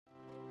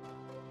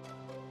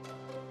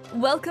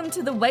Welcome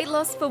to the Weight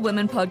Loss for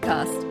Women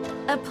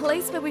podcast, a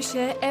place where we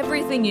share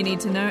everything you need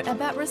to know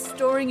about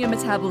restoring your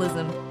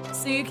metabolism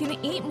so you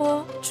can eat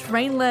more,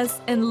 train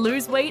less, and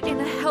lose weight in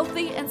a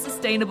healthy and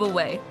sustainable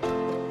way.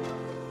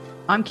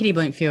 I'm Kitty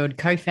Bloomfield,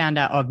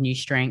 co-founder of New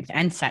Strength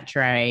and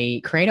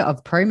Saturate, creator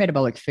of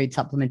pro-metabolic food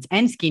supplements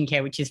and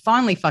skincare, which is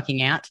finally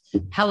fucking out.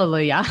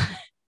 Hallelujah.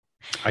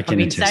 I can I've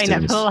been attest saying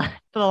to that this.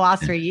 for the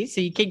last 3 years. So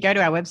you can go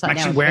to our website I'm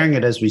now. actually wearing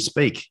it as we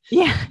speak.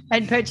 Yeah,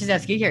 and purchase our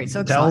skincare. It's so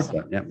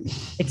exciting. Yep.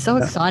 It's so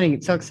exciting.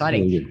 It's so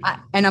exciting. Really good.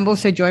 And I'm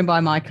also joined by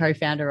my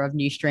co-founder of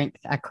New Strength,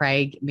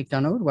 Craig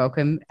McDonald.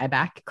 Welcome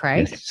back,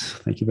 Craig. Yes.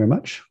 Thank you very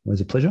much.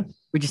 Always a pleasure.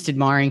 We're just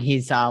admiring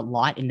his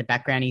light in the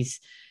background.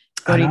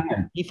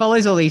 He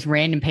follows all these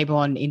random people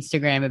on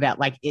Instagram about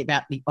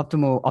the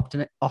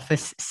optimal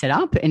office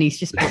setup, and he's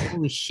just put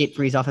all this shit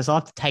for his office. I'll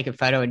have to take a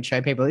photo and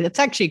show people. It's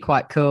actually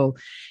quite cool.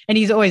 And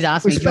he's always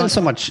asking we me, spend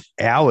so much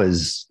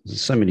hours,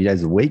 so many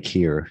days a week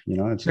here. You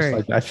know, it's just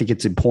like, I think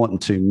it's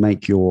important to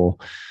make your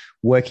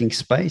working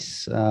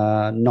space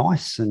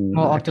nice and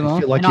more optimal.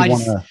 Feel like and you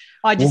want to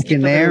walk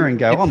in there and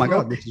go, oh my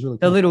God, this is really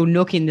cool. The little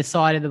nook in the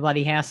side of the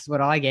bloody house is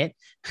what I get.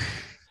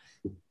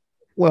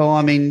 Well,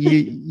 I mean,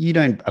 you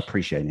don't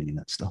appreciate any of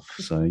that stuff.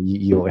 So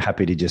you're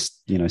happy to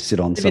just, sit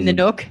on in the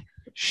nook,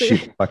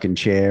 shit fucking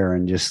chair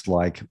and just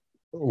like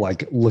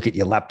look at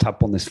your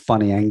laptop on this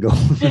funny angle.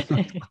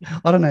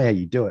 I don't know how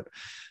you do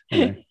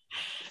it.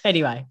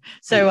 Anyway,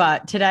 so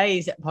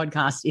today's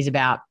podcast is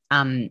about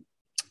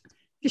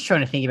just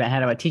trying to think about how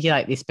to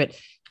articulate this, but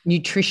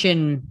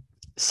nutrition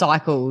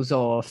cycles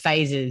or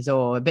phases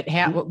why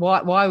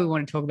we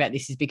want to talk about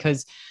this is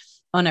because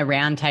on a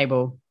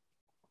roundtable,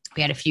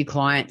 we had a few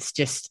clients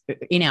just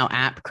in our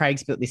app.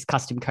 Craig's built this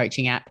custom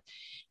coaching app,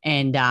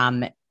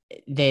 and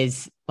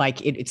there's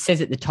it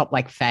says at the top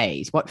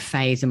phase. What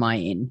phase am I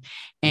in?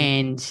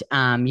 And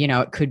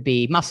it could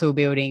be muscle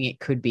building, it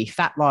could be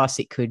fat loss,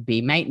 it could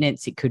be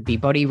maintenance, it could be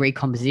body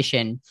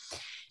recomposition.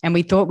 And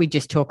we thought we'd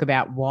just talk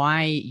about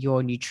why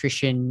your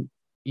nutrition.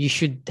 You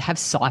should have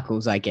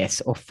cycles, I guess,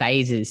 or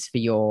phases for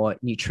your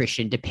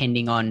nutrition,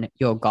 depending on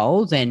your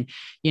goals and,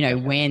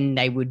 when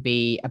they would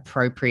be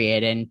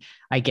appropriate and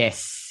I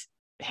guess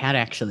how to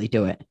actually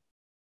do it.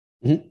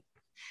 Mm-hmm.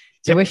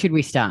 So where should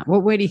we start?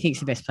 Where do you think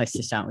is the best place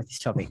to start with this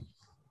topic?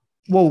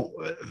 Well,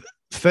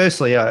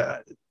 firstly,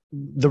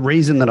 the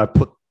reason that I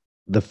put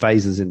the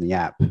phases in the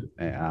app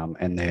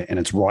and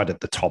it's right at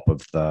the top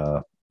of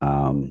the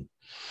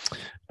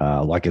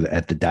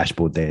at the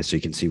dashboard there, so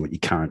you can see what your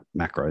current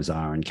macros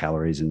are and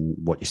calories and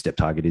what your step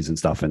target is and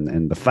stuff.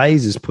 And the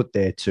phase is put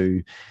there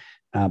to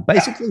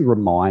basically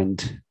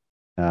remind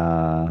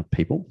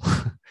people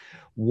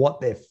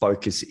what their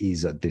focus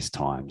is at this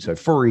time. So,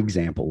 for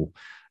example,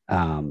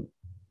 I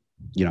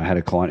had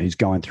a client who's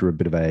going through a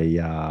bit of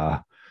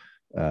a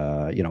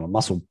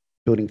muscle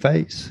building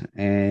phase,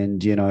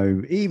 and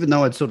even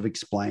though I'd sort of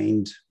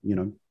explained,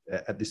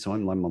 at this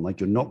time, I'm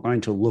like, you're not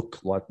going to look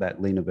like that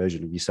leaner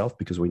version of yourself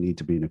because we need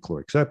to be in a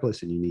caloric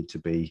surplus, and you need to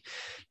be,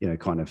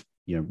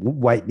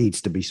 weight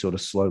needs to be sort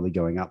of slowly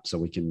going up so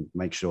we can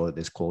make sure that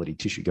there's quality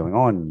tissue going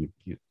on.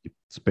 You're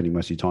spending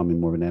most of your time in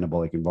more of an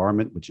anabolic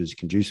environment, which is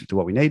conducive to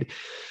what we need.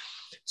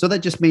 So that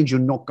just means you're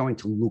not going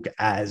to look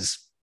as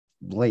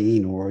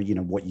lean or,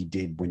 what you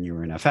did when you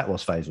were in a fat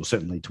loss phase, or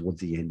certainly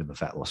towards the end of a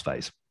fat loss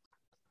phase.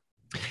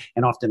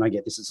 And often I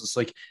get this, it's just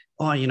like,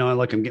 I'm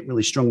getting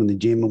really strong in the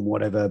gym and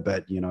whatever,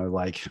 but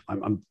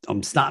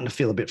I'm starting to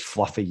feel a bit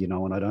fluffy,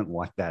 and I don't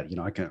like that.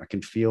 I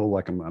can feel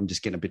like I'm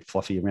just getting a bit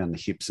fluffy around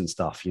the hips and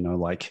stuff, and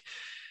I'm like,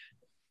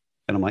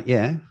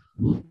 yeah.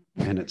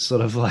 And it's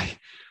sort of like,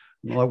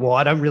 well,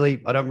 I don't really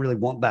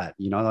want that,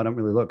 I don't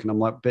really look. And I'm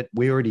like, but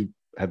we already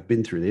have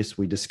been through this.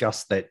 We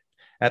discussed that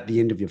at the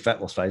end of your fat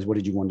loss phase, what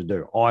did you want to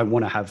do? I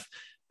want to have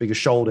bigger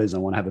shoulders, I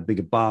want to have a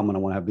bigger bum, and I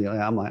want to have,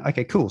 I'm like,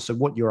 okay, cool. So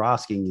what you're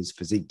asking is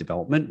physique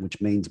development,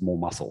 which means more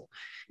muscle.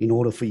 In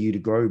order for you to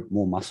grow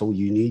more muscle,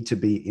 you need to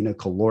be in a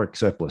caloric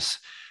surplus,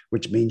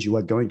 which means you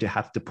are going to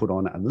have to put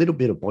on a little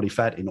bit of body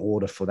fat in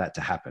order for that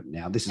to happen.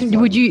 Now, this is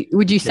would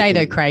you say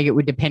though, Craig, it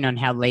would depend on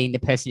how lean the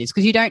person is,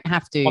 because you don't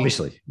have to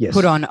obviously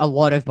put on a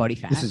lot of body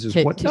fat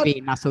to be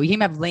in muscle. You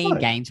can have lean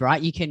gains,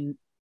 right? You can.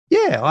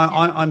 Yeah,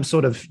 I'm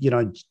sort of,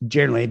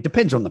 generally it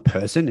depends on the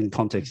person, and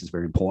context is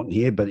very important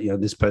here. But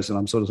this person,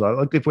 I'm sort of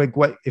like,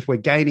 if we're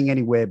gaining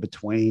anywhere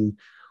between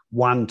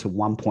 1 to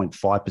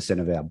 1.5%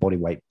 of our body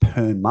weight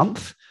per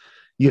month,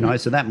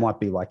 so that might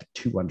be like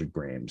 200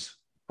 grams.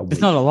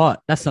 It's not a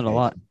lot. That's not a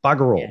lot.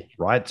 Bugger all,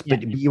 right? Yeah.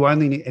 But you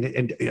only need,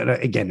 and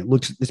again, it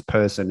looks at this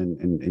person,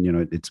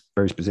 and it's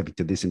very specific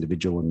to this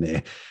individual and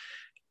their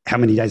how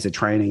many days they're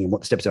training and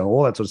what the steps are,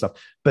 all that sort of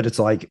stuff. But it's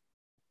like,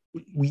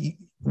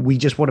 we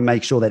just want to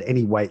make sure that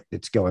any weight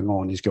that's going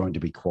on is going to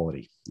be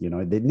quality.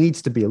 There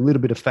needs to be a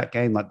little bit of fat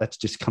gain, like that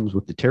just comes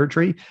with the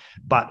territory.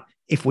 But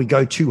if we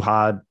go too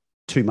hard,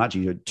 too much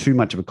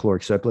of a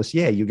caloric surplus,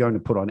 you're going to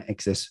put on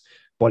excess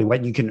body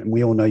weight.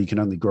 We all know you can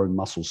only grow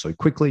muscle so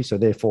quickly. So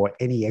therefore,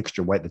 any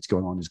extra weight that's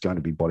going on is going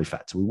to be body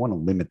fat. So we want to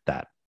limit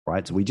that,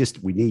 right? So we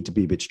need to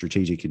be a bit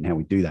strategic in how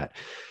we do that.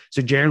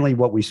 So generally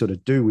what we sort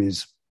of do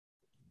is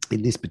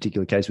in this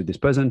particular case with this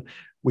person,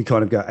 we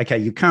kind of go, okay,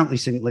 you're currently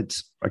sitting,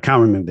 I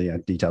can't remember the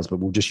details, but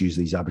we'll just use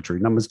these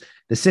arbitrary numbers.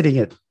 They're sitting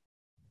at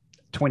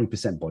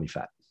 20% body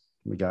fat.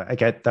 We go,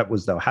 okay, they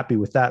were happy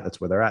with that.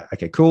 That's where they're at.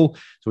 Okay, cool.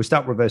 So we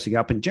start reversing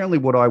up. And generally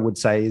what I would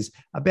say is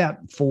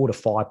about 4 to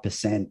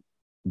 5%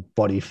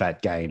 body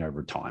fat gain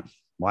over time,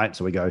 right?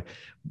 So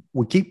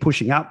we keep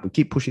pushing up, we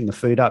keep pushing the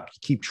food up, you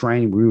keep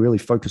training. We really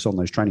focus on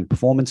those training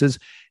performances.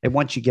 And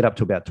once you get up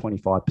to about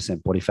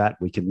 25% body fat,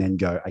 we can then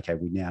go, okay,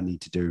 we now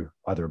need to do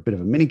either a bit of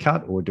a mini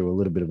cut or do a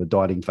little bit of a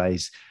dieting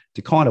phase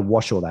to kind of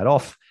wash all that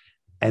off.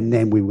 And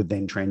then we would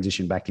then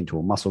transition back into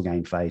a muscle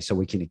gain phase so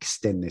we can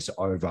extend this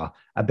over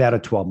about a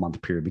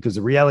 12-month period, because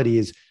the reality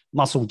is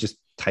muscle just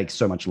takes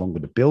so much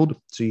longer to build.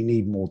 So you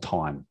need more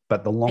time.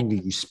 But the longer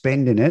you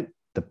spend in it,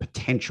 the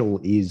potential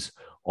is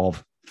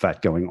of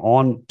fat going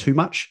on too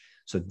much.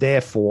 So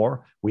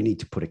therefore, we need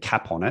to put a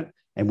cap on it.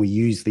 And we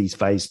use these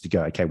phases to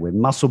go, okay, we're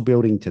muscle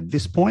building to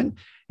this point.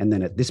 And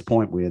then at this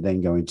point, we're then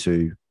going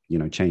to,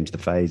 change the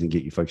phase and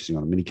get you focusing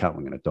on a mini cut.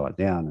 We're going to diet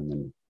down and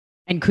then.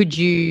 And could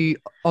you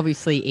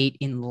obviously eat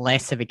in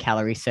less of a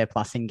calorie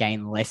surplus and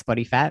gain less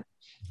body fat?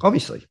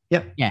 Obviously.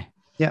 Yeah. Yeah.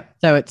 Yeah.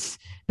 So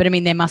but I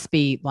mean, there must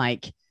be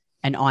like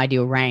an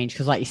ideal range,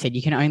 because like you said,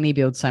 you can only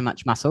build so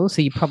much muscle.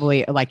 So you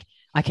probably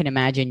I can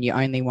imagine you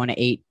only want to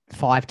eat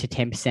 5 to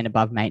 10%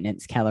 above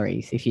maintenance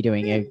calories if you're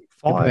doing a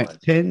 5,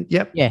 10.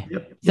 Yep. Yeah.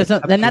 Yep. So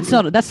then that's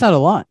not a lot. That's not a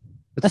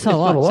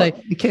lot.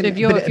 So you can, if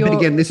you're, but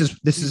again, this is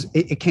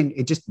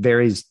it just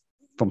varies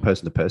from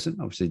person to person.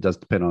 Obviously, it does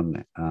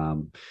depend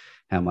on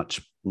how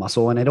much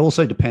muscle, and it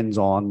also depends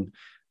on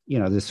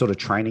the sort of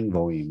training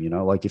volume.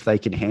 Like if they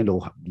can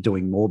handle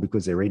doing more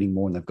because they're eating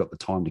more and they've got the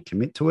time to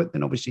commit to it,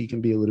 then obviously you can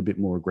be a little bit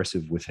more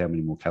aggressive with how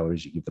many more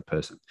calories you give the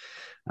person.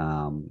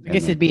 I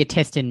guess it'd be a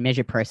test and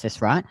measure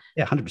process, right?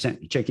 Yeah,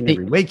 100%. You check in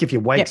every week. If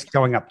your weight's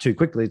going up too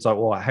quickly, it's like,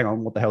 well, hang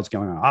on, what the hell's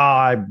going on?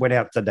 I went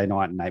out Saturday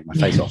night and ate my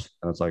face off.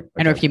 And it's like, okay.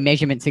 And if your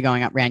measurements are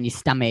going up around your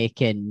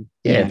stomach and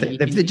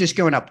if they're just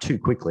going up too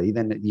quickly,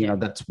 then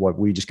that's what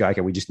we just go,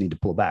 okay, we just need to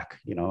pull back,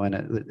 and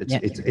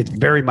it's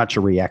very much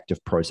a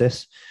reactive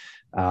process.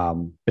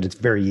 But it's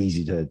very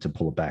easy to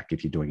pull it back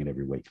if you're doing it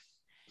every week.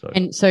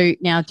 So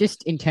now,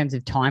 just in terms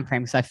of time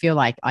frames, I feel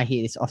like I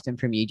hear this often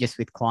from you, just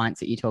with clients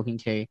that you're talking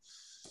to,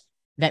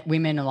 that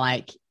women are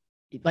like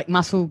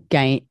muscle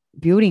gain,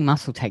 building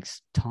muscle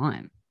takes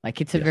time.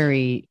 Like it's a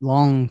very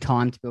long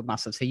time to build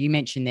muscle. So you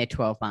mentioned there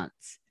 12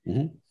 months.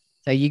 Mm-hmm.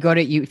 So you got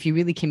it. If you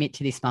really commit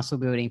to this muscle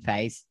building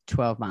phase,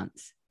 12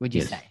 months, would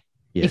you say?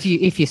 Yes.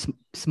 If you're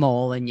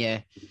small and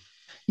you're.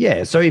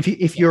 Yeah. So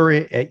if you're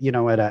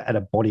at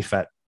a body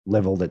fat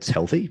level that's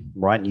healthy,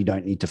 right, and you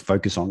don't need to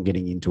focus on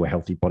getting into a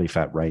healthy body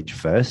fat range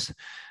first,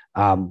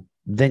 then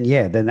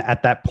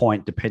at that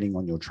point, depending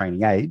on your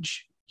training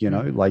age,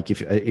 like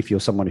if you're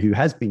someone who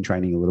has been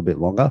training a little bit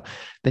longer,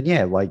 then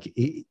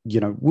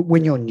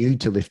when you're new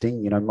to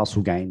lifting,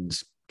 muscle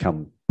gains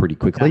come pretty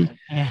quickly.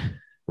 Yeah.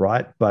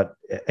 Right. But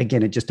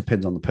again, it just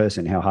depends on the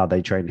person, how hard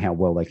they train, how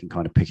well they can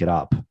kind of pick it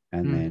up.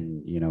 And then,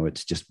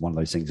 it's just one of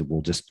those things that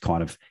will just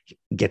kind of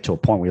get to a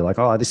point where you're like,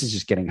 oh, this is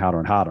just getting harder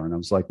and harder. And I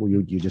was like, well,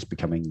 you're just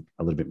becoming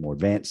a little bit more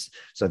advanced.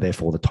 So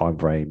therefore the time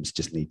frames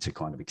just need to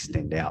kind of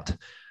extend out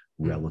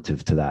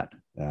relative to that.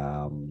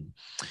 When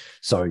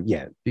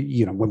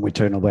we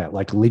turn about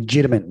like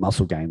legitimate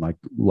muscle gain,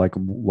 like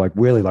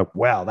really like,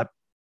 wow,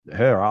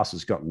 her ass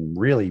has gotten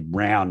really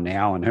round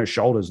now and her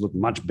shoulders look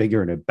much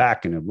bigger and her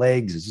back and her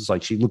legs. It's just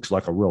like, she looks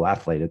like a real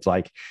athlete. It's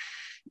like,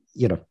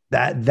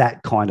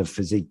 that kind of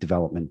physique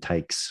development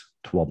takes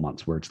 12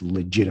 months where it's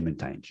legitimate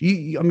change.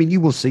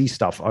 You will see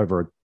stuff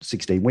over a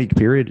 16-week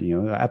period,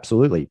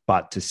 absolutely.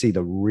 But to see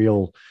the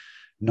real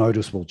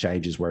noticeable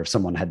changes where if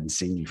someone hadn't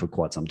seen you for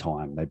quite some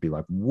time, they'd be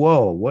like,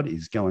 whoa, what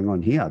is going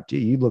on here? Gee,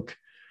 you look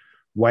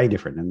way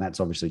different. And that's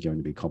obviously going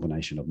to be a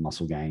combination of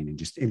muscle gain and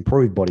just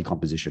improved body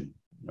composition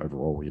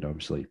overall,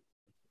 obviously,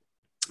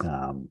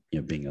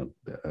 being a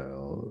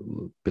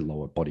bit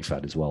lower body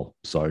fat as well.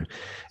 So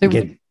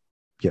again,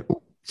 yeah.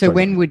 So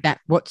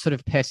what sort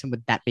of person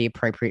would that be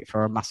appropriate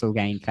for a muscle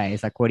gain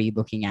phase? Like, what are you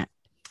looking at?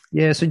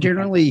 Yeah. So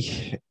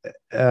generally,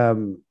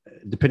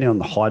 depending on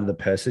the height of the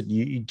person,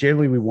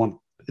 we want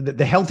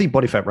the healthy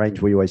body fat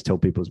range. We always tell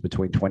people is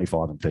between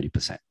 25 and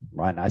 30%,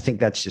 right? And I think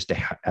that's just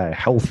a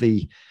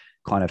healthy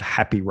kind of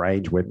happy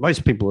range where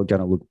most people are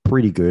going to look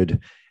pretty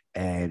good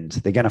and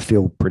they're going to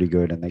feel pretty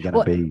good and they're going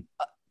to be.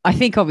 I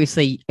think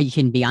obviously you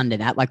can be under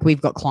that. Like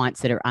we've got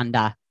clients that are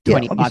under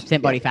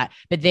 25% body fat,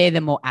 but they're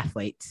the more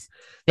athletes.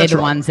 They're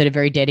the ones that are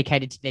very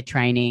dedicated to their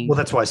training. Well,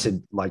 that's why I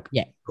said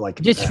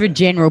just for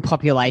general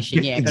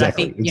population. Yeah.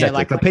 Exactly. But I think,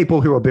 exactly. For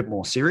people who are a bit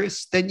more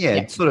serious, then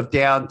it's sort of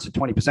down to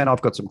 20%.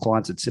 I've got some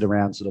clients that sit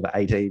around sort of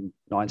 18,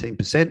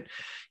 19%,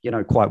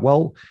 quite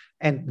well.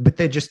 But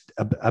they're just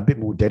a bit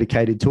more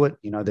dedicated to it.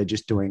 They're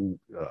just doing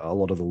a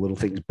lot of the little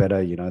things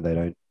better. They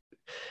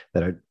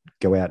don't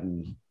go out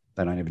and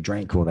they don't have a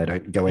drink or they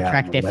don't go out.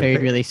 Track their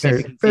food really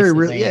super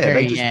consistently.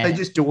 They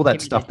just do all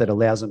that stuff that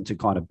allows them to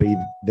kind of be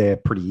there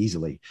pretty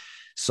easily.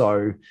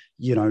 So,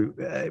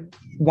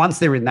 once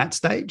they're in that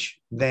stage,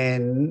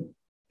 then,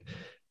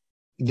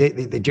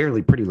 they're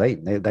generally pretty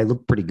lean. They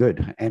look pretty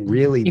good. And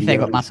really, if they've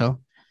got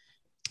muscle.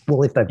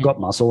 Well, if they've got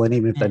muscle, and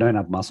even if they don't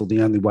have muscle,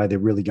 the only way they're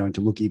really going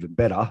to look even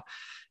better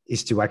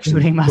is to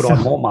actually put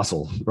on more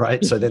muscle,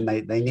 right? So then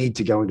they need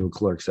to go into a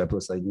caloric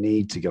surplus. They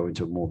need to go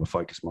into more of a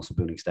focused muscle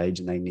building stage,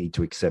 and they need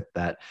to accept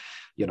that,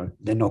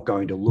 they're not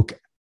going to look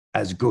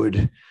as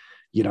good,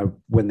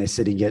 when they're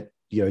sitting at,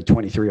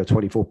 23 or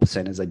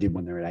 24% as they did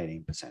when they're at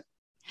 18%.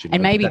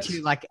 And maybe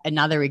too, like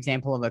another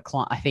example of a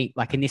client, I think,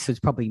 like, and this was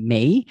probably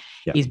me,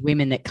 is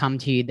women that come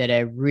to you that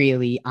are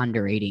really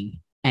under eating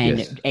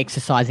and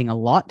exercising a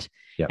lot.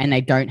 Yep. And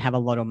they don't have a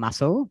lot of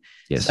muscle.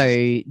 Yes. So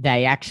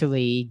they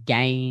actually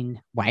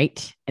gain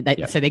weight.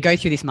 So they go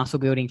through this muscle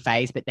building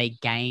phase, but they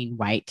gain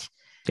weight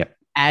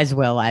as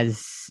well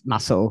as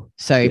muscle.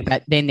 So,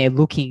 but then they're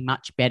looking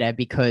much better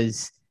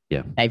because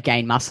they've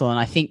gained muscle. And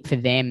I think for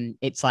them,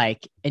 it's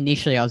like,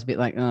 initially I was a bit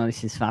like, oh,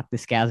 this is fuck, the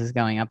scales is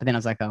going up. But then I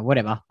was like, oh,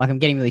 whatever. Like, I'm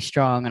getting really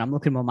strong and I'm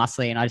looking more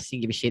muscly, and I just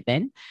didn't give a shit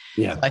then.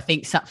 Yeah. So I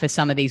think for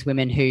some of these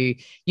women who,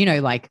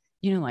 like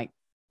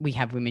we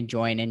have women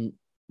join and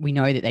we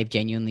know that they've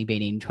genuinely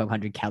been in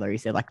 1,200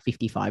 calories. They're like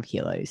 55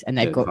 kilos and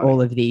they've got all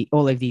of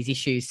these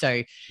issues.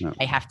 So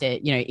they have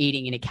to,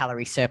 eating in a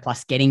calorie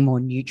surplus, getting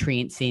more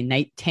nutrients in.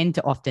 They tend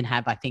to often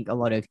have, I think, a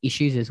lot of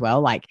issues as well,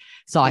 like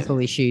cycle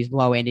issues,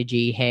 low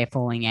energy, hair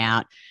falling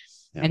out.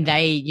 Yeah. And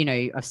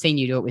they, I've seen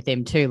you do it with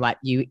them too. Like,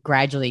 you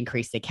gradually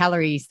increase their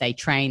calories, they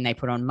train, they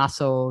put on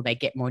muscle, they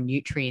get more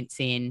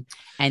nutrients in,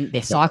 and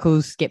their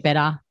cycles get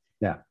better.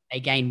 Yeah. They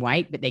gain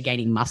weight, but they're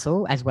gaining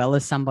muscle as well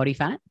as some body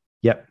fat.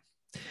 Yep.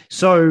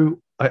 So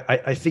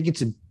I think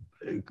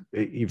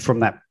it's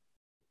from that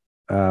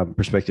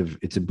perspective,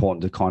 it's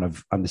important to kind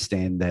of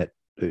understand that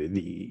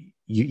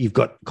you've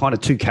got kind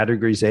of two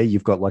categories there.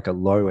 You've got like a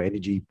low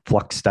energy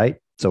flux state.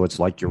 So it's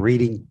like you're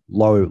eating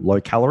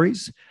low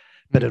calories,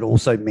 but it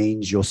also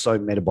means you're so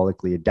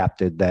metabolically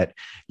adapted that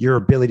your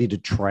ability to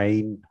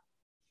train,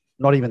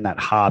 not even that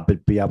hard,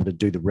 but be able to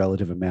do the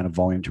relative amount of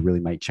volume to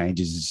really make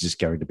changes is just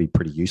going to be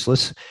pretty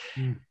useless.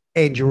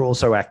 And your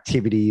also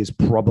activity is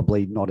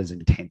probably not as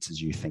intense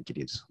as you think it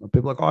is.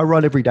 People are like, oh, I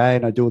run every day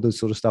and I do all this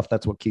sort of stuff.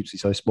 That's what keeps you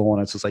so small.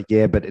 And it's just like,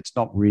 yeah, but it's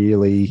not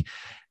really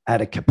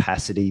at a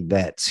capacity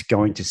that's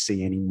going to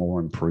see any more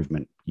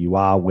improvement. You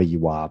are where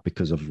you are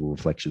because of a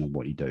reflection of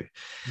what you do.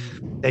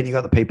 Then you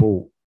got the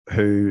people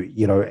who,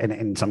 and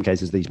in some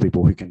cases, these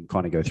people who can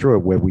kind of go through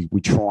it, where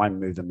we try and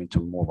move them into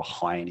more of a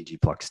high energy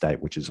flux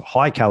state, which is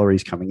high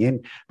calories coming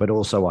in, but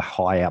also a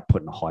high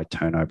output and a high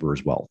turnover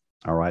as well.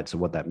 All right. So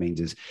what that means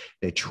is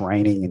their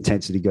training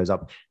intensity goes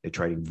up, their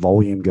training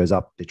volume goes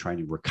up, their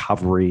training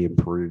recovery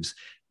improves,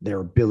 their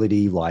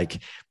ability.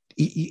 Like,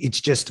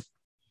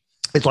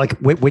 it's like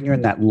when you're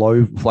in that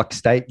low flux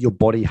state, your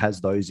body has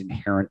those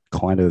inherent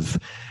kind of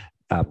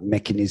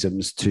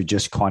mechanisms to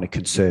just kind of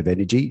conserve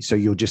energy. So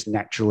you'll just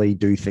naturally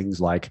do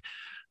things like,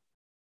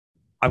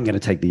 I'm going to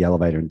take the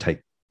elevator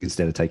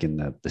instead of taking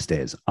the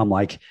stairs. I'm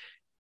like,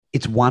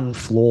 it's one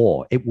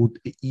floor.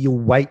 You'll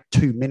wait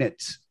 2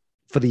 minutes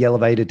for the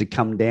elevator to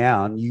come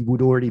down. You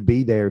would already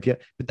be there but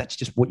that's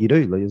just what you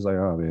do. It's like,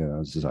 oh yeah,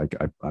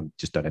 I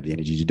just don't have the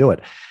energy to do it.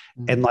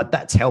 And like,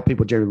 that's how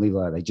people generally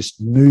they just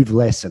move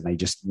less, and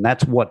and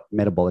that's what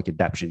metabolic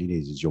adaptation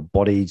is your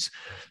body's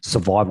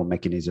survival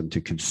mechanism to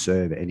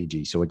conserve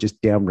energy. So it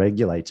just down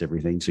regulates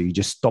everything. So you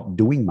just stop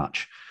doing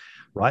much,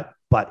 right?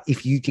 But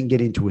if you can get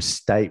into a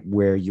state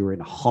where you're in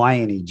high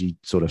energy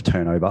sort of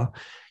turnover,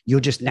 you'll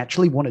just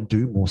naturally want to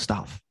do more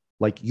stuff.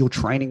 Like, your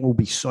training will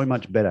be so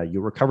much better.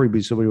 Your recovery will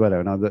be so much better.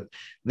 And I've got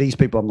these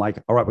people, I'm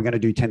like, all right, we're going to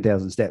do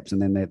 10,000 steps.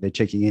 And then they're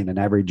checking in an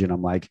average. And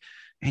I'm like,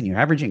 man, you're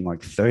averaging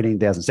like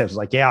 13,000 steps. It's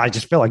like, yeah, I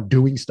just feel like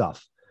doing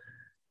stuff.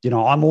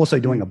 I'm also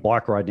doing a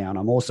bike ride now. And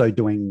I'm also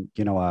doing,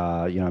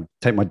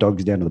 take my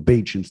dogs down to the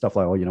beach and stuff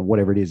like,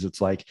 whatever it is. It's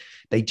like,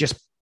 they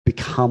just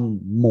become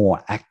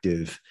more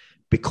active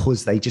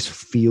because they just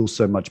feel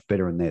so much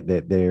better. And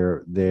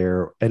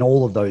they're and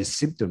all of those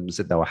symptoms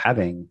that they were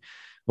having,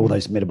 all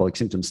those metabolic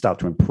symptoms start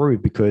to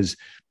improve because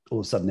all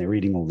of a sudden they're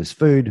eating all this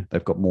food.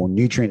 They've got more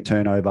nutrient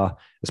turnover,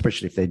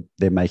 especially if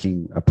they're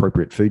making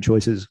appropriate food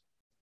choices.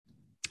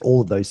 All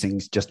of those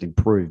things just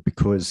improve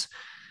because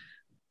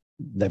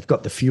they've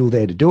got the fuel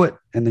there to do it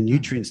and the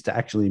nutrients to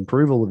actually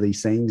improve all of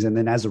these things. And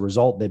then as a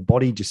result, their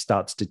body just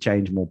starts to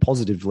change more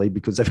positively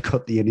because they've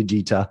got the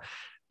energy to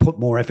put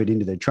more effort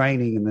into their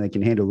training, and then they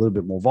can handle a little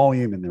bit more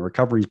volume and their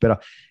recovery is better.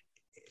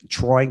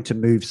 Trying to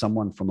move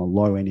someone from a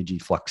low energy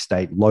flux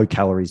state, low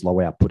calories, low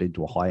output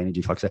into a high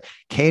energy flux state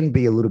can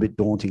be a little bit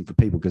daunting for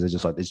people because they're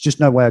just like, there's just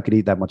no way I could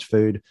eat that much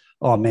food.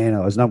 Oh man,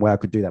 there's no way I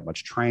could do that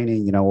much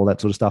training, all that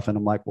sort of stuff. And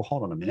I'm like, well,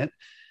 hold on a minute.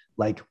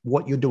 Like,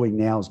 what you're doing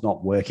now is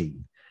not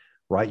working,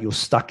 right? You're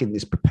stuck in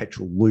this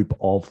perpetual loop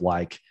of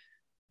like,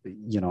 I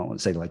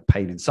wouldn't say like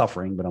pain and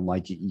suffering, but I'm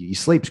like, your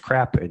sleep's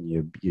crap and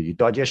your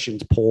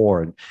digestion's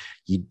poor and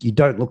you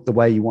don't look the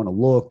way you want to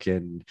look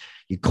and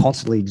you're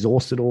constantly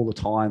exhausted all the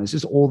time. It's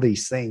just all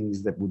these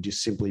things that would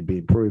just simply be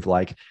improved.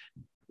 Like,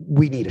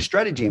 we need a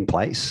strategy in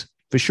place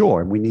for sure.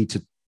 And we need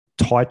to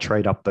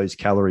titrate up those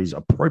calories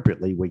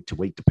appropriately week to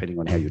week, depending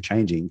on how you're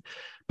changing.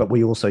 but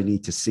we also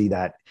need to see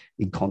that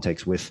in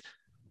context with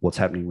what's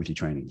happening with your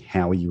training.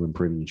 How are you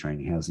improving your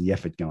training? How's the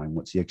effort going?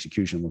 What's the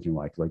execution looking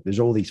like? Like there's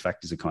all these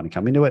factors that kind of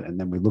come into it. And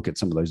then we look at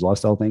some of those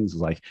lifestyle things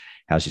like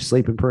how's your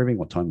sleep improving?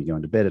 What time are you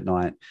going to bed at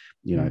night?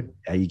 You know,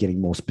 are you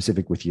getting more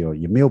specific with your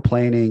meal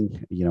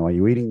planning? You know, are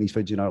you eating these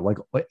foods? You know, like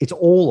it's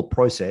all a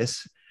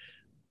process,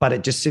 but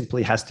it just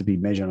simply has to be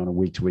measured on a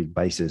week-to-week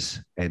basis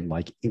and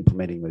like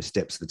implementing those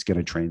steps that's going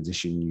to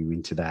transition you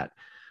into that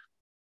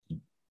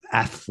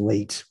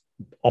athlete,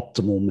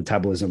 optimal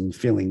metabolism,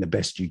 feeling the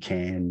best you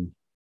can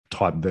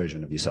type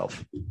version of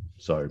yourself.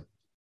 So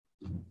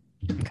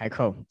okay,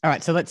 cool. All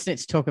right, so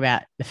let's talk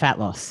about the fat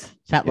loss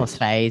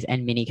phase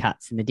and mini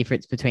cuts and the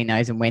difference between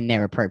those and when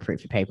they're appropriate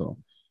for people.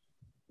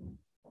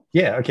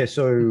 Yeah. Okay.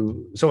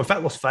 So a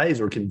fat loss phase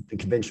or a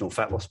conventional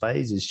fat loss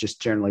phase is just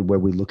generally where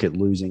we look at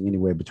losing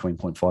anywhere between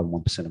 0.5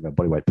 and 1% of our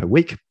body weight per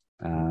week.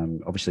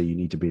 Obviously, you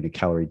need to be in a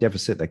calorie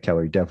deficit. That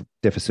calorie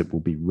deficit will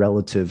be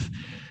relative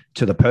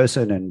to the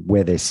person and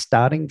where they're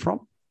starting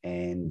from,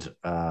 and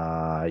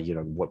you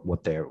know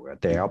what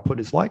their output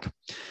is like.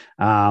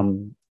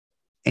 And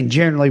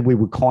generally, we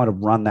would kind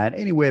of run that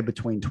anywhere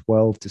between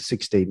 12 to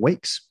 16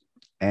 weeks.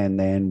 And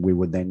then we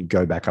would then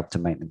go back up to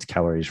maintenance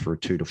calories for a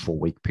 2 to 4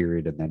 week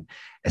period and then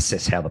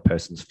assess how the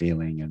person's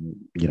feeling and,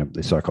 you know,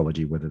 the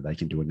psychology, whether they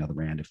can do another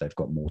round if they've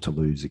got more to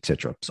lose,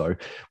 etc. So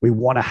we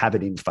want to have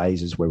it in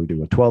phases where we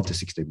do a 12 to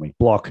 16 week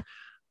block,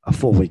 a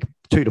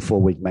 2 to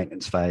 4 week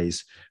maintenance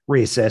phase,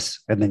 reassess,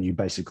 and then you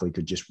basically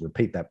could just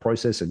repeat that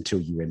process until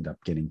you end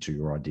up getting to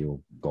your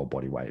ideal goal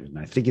body weight. And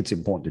I think it's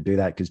important to do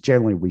that because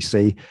generally we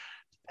see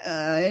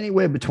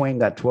anywhere between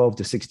that 12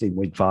 to 16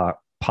 week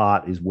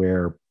part is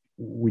where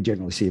we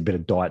generally see a bit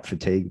of diet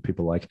fatigue.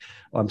 People are like,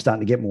 oh, I'm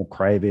starting to get more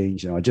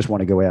cravings. You know, I just want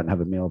to go out and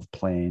have a meal of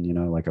plan, you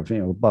know, like I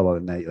feel blah, blah,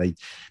 and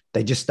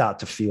they just start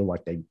to feel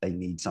like they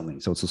need something.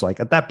 So it's just like,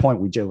 at that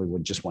point, we generally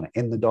would just want to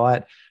end the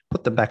diet,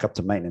 put them back up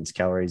to maintenance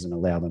calories and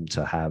allow them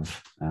to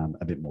have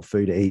a bit more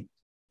food to eat.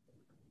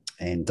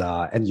 And,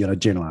 you know,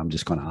 generally I'm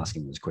just kind of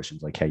asking those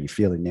questions like, how you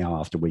feeling now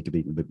after a week of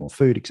eating a bit more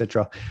food,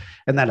 etc.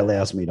 And that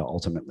allows me to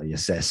ultimately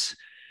assess,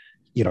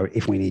 you know,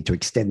 if we need to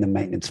extend the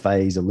maintenance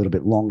phase a little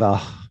bit longer,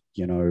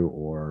 you know,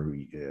 or,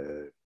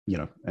 you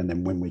know, and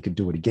then when we could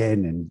do it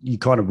again, and you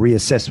kind of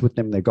reassess with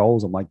them their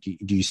goals. I'm like,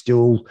 do you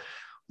still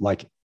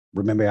like,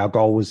 remember our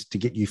goal was to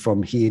get you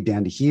from here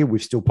down to here.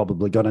 We've still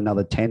probably got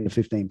another 10 to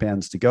 15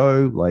 pounds to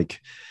go. Like,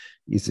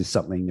 is this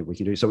something that we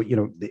can do? So, you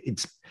know,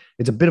 it's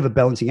a bit of a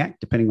balancing act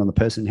depending on the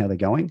person, how they're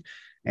going.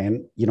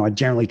 And, you know, I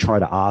generally try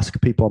to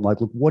ask people, I'm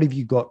like, look, what have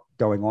you got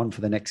going on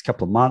for the next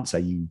couple of months? Are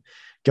you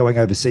going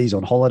overseas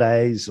on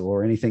holidays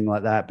or anything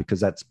like that? Because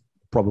that's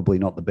probably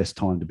not the best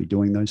time to be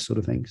doing those sort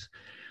of things.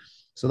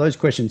 So those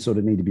questions sort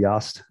of need to be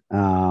asked.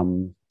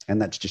 And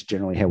that's just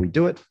generally how we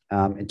do it.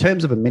 In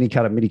terms of a mini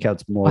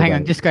cut's more. Well, hang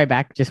on, just go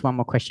back. Just one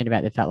more question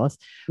about the fat loss.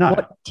 No,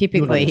 what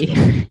typically,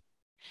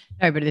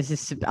 no, but this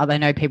is, I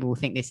know people will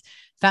think this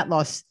fat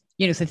loss,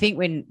 you know, so I think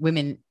when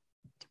women,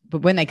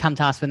 but when they come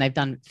to us, when they've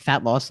done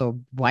fat loss or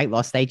weight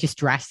loss, they just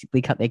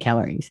drastically cut their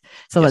calories.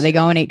 So yes. Like they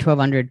go and eat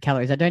 1,200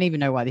 calories. I don't even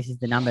know why this is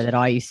the number that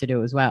I used to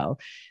do as well.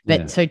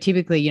 But So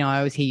typically, you know, I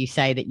always hear you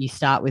say that you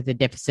start with the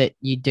deficit,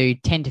 you do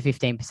 10 to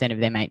 15% of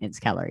their maintenance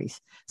calories.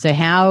 So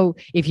how,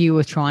 if you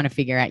were trying to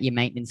figure out your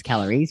maintenance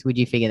calories, would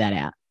you figure that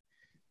out?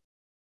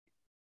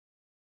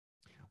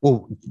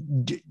 Well,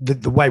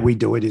 the way we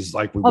do it is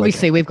like,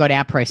 obviously we've got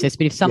our process,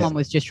 but if someone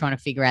was just trying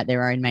to figure out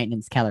their own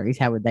maintenance calories,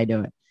 how would they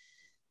do it?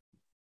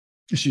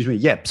 Excuse me.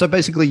 Yeah. So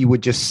basically you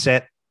would just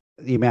set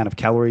the amount of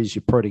calories,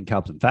 your protein,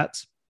 carbs, and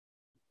fats,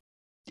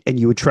 and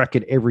you would track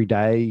it every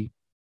day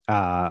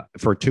for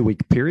a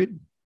 2-week period.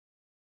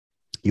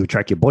 You would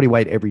track your body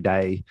weight every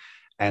day.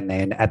 And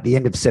then at the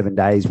end of 7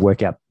 days,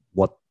 work out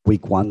what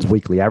week one's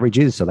weekly average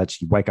is. So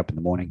that's you wake up in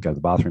the morning, go to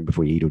the bathroom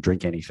before you eat or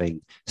drink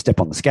anything,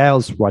 step on the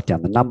scales, write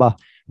down the number,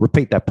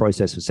 repeat that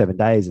process for 7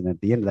 days. And at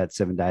the end of that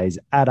 7 days,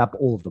 add up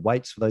all of the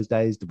weights for those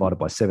days, divided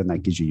by 7.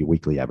 That gives you your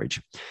weekly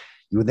average.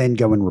 You would then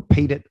go and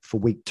repeat it for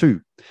week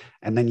 2.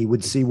 And then you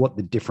would see what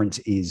the difference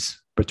is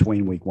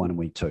between week 1 and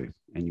week 2.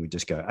 And you would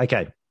just go,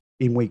 okay,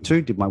 in week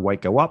 2, did my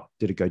weight go up?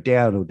 Did it go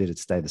down? Or did it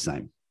stay the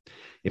same?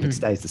 If it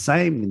stays the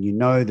same, then you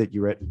know that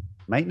you're at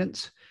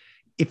maintenance.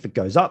 If it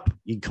goes up,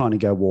 you kind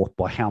of go, well,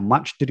 by how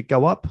much did it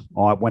go up?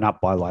 Oh, it went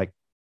up by like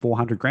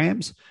 400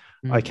 grams.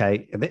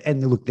 Okay.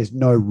 And look, there's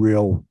no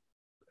real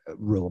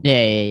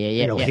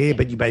here,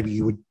 but maybe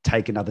you would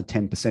take another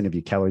 10% of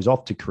your calories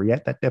off to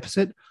create that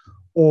deficit.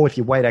 Or if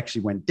your weight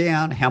actually went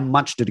down, how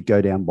much did it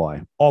go down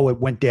by? Oh, it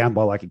went down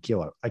by like 1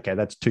 kilo. Okay,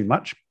 that's too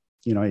much.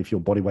 You know, if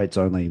your body weight's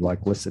only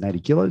like less than 80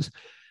 kilos,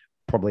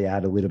 probably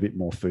add a little bit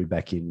more food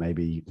back in,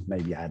 maybe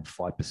add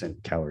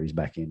 5% calories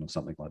back in or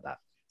something like that.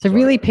 So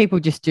really people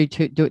just do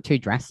it too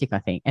drastic, I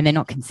think, and they're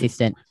not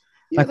consistent.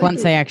 Yeah, like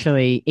once they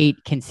actually eat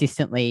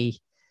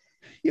consistently.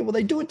 Yeah, well,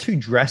 they do it too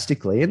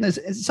drastically, and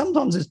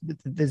sometimes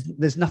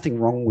there's nothing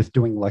wrong with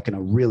doing like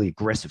a really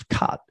aggressive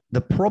cut.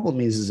 The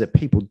problem is that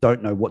people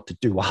don't know what to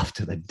do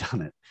after they've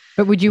done it.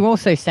 But would you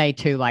also say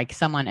to like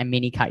someone a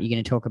mini cut? You're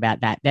going to talk about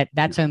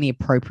that's only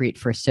appropriate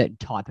for a certain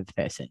type of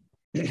person.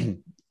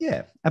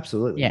 Yeah,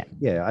 absolutely.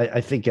 Yeah.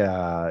 I think,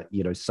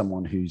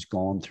 someone who's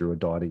gone through a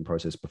dieting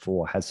process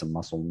before, has some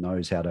muscle,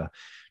 knows how to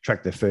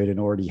track their food, and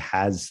already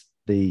has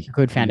the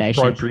good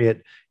foundation,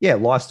 appropriate,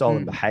 lifestyle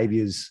and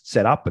behaviors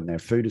set up, and their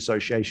food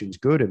association's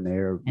good, and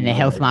their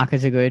health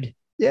markers are good.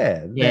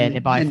 Yeah, their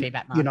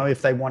biofeedback markers.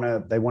 If they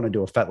want to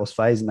do a fat loss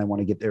phase and they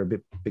want to get there a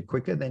bit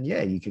quicker, then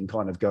you can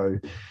kind of go.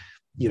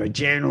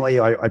 Generally,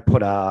 I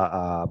put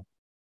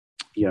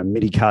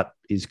mini cut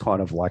is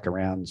kind of like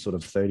around sort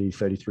of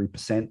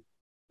 33%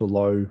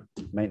 below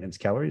maintenance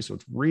calories. So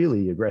it's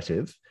really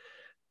aggressive.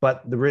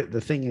 But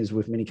the thing is,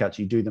 with mini cuts,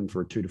 you do them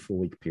for a 2 to 4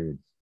 week period,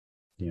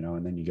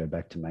 and then you go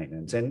back to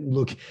maintenance. And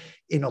look,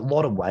 in a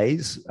lot of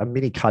ways, a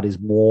mini cut is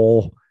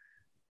more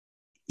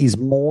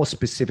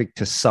specific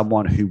to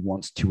someone who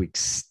wants to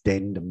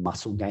extend a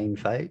muscle gain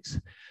phase.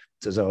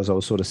 So as I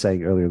was sort of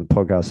saying earlier in the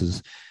podcast,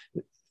 is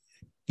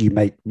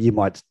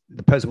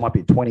the person might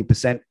be at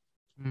 20%,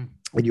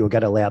 and you're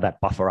going to allow that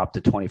buffer up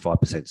to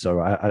 25%. So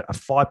a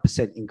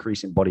 5%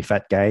 increase in body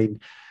fat gain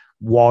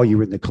while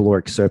you're in the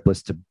caloric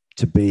surplus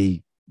to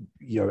be,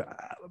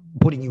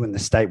 putting you in the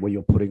state where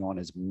you're putting on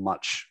as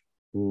much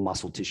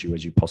muscle tissue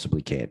as you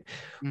possibly can.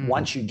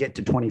 Once you get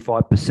to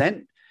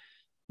 25%,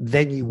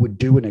 then you would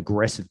do an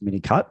aggressive mini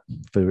cut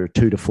for a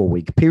 2 to 4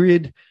 week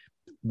period,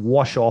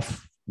 wash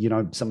off,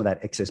 some of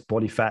that excess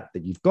body fat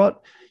that you've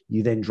got.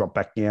 You then drop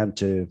back down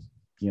to,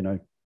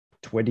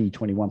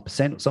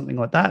 21% or something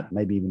like that,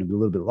 maybe even a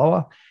little bit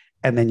lower.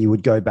 And then you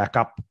would go back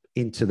up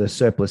into the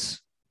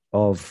surplus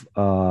of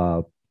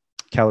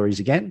calories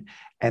again.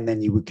 And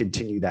then you would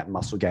continue that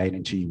muscle gain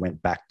until you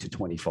went back to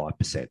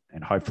 25%.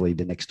 And hopefully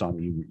the next time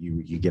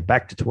you get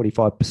back to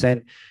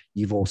 25%,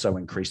 you've also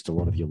increased a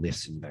lot of your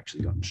lifts and you've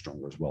actually gotten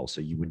stronger as well.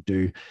 So you would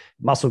do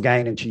muscle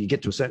gain until you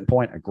get to a certain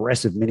point,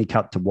 aggressive mini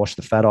cut to wash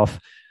the fat off,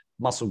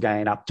 muscle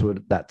gain up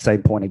to that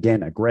same point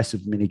again,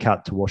 aggressive mini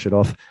cut to wash it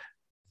off,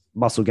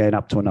 muscle gain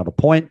up to another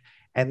point.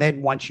 And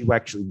then once you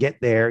actually get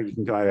there, you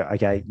can go,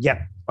 okay,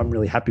 I'm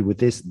really happy with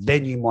this.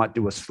 Then you might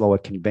do a slower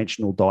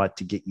conventional diet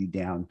to get you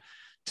down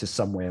to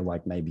somewhere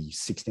like maybe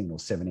 16 or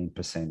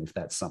 17%. If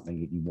that's something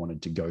that you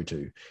wanted to go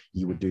to,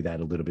 you would do that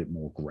a little bit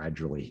more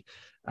gradually.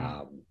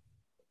 And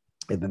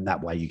then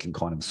that way you can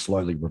kind of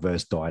slowly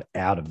reverse diet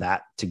out of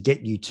that to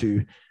get you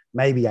to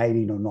maybe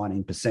 18 or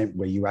 19%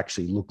 where you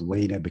actually look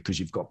leaner because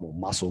you've got more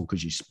muscle,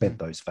 because you spent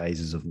those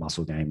phases of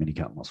muscle gain, mini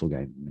cut,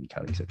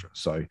 etc.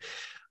 So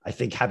I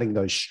think having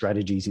those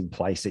strategies in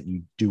place that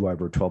you do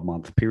over a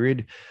 12-month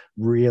period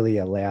really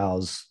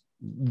allows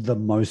the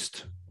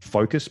most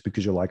focus,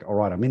 because you're like, all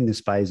right, I'm in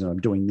this phase and I'm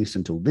doing this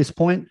until this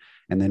point,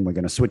 and then we're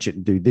going to switch it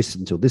and do this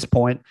until this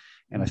point.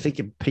 And I think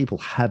if people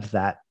have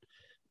that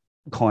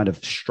kind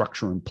of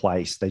structure in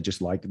place, they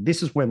just like,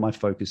 this is where my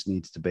focus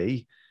needs to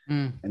be.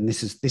 And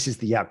this is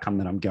the outcome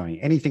that I'm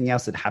going. Anything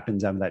else that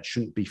happens out of that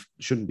shouldn't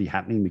be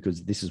happening,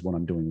 because this is what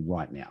I'm doing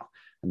right now.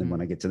 And then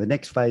when I get to the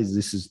next phase,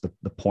 this is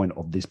the point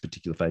of this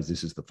particular phase.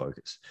 This is the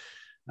focus.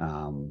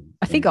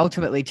 I think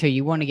ultimately too,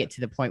 you want to get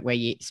to the point where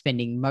you're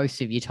spending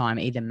most of your time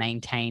either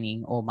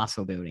maintaining or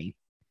muscle building.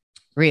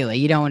 Really,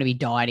 you don't want to be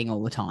dieting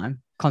all the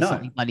time,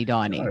 constantly bloody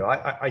dieting. No,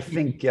 I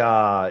think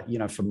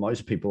for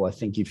most people, I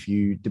think if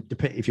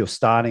you're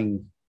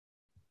starting,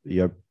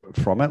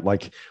 from it,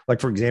 like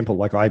for example,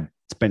 like I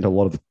spent a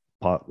lot of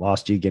part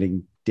last year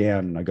getting down,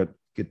 and I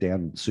get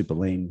down super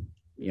lean,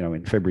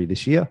 in February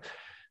this year.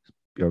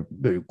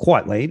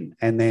 Quite lean.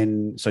 And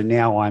then, so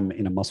now I'm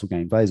in a muscle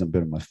gain phase. I'm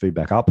building my food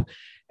back up,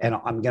 and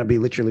I'm going to be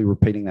literally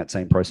repeating that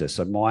same process.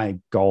 So my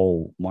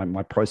goal,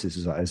 my process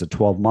is a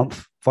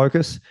 12-month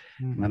focus,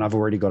 and I've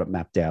already got it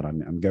mapped out.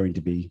 I'm going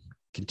to be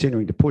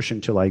continuing to push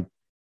until I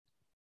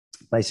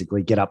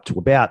basically get up to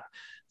about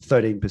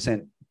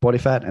 13% body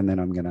fat. And then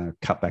I'm going to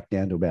cut back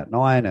down to about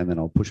 9, and then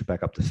I'll push it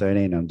back up to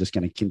 13. I'm just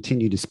going to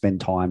continue to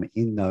spend time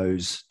in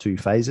those two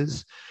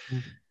phases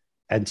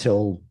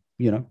until,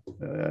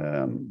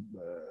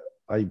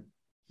 I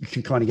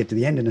can kind of get to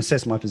the end and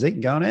assess my physique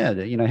and go,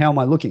 how am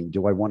I looking?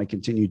 Do I want to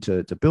continue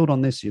to build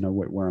on this?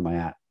 Where am I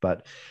at?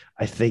 But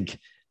I think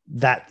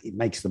that it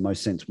makes the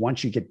most sense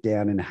once you get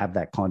down and have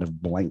that kind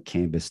of blank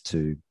canvas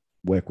to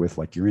work with,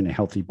 like you're in a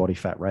healthy body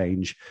fat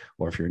range,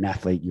 or if you're an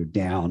athlete, you're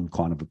down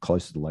kind of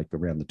closer to like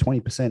around the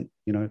 20%,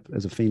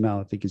 as a female,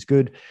 I think is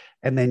good.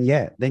 And then,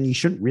 then you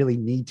shouldn't really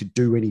need to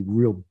do any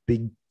real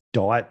big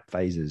diet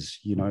phases.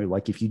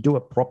 Like if you do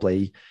it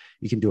properly,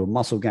 you can do a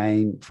muscle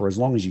gain for as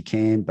long as you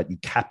can, but you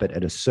cap it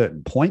at a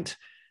certain point,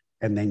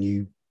 and then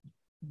you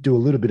do a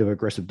little bit of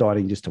aggressive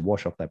dieting just to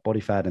wash off that body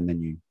fat, and then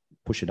you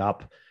push it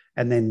up.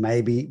 And then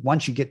maybe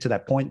once you get to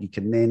that point, you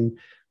can then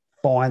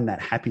find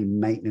that happy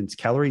maintenance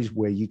calories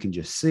where you can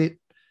just sit,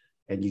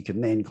 and you can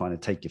then kind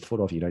of take your foot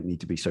off. You don't need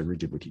to be so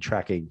rigid with your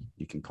tracking.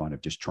 You can kind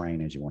of just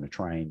train as you want to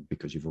train,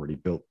 because you've already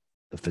built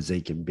the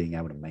physique, and being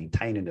able to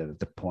maintain it at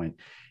the point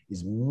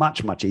is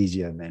much, much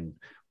easier than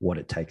what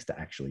it takes to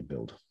actually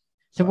build.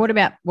 So what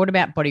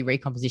about body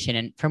recomposition?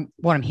 And from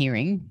what I'm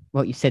hearing,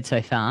 what you've said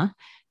so far,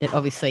 that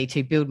obviously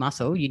to build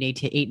muscle, you need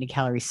to eat in a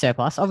calorie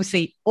surplus.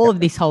 Obviously, all of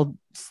this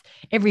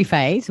every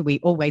phase, we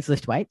always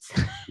lift weights.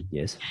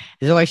 Yes.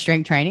 There's always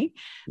strength training.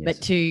 Yes.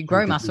 But to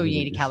grow muscle,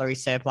 you need a calorie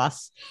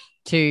surplus.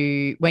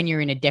 When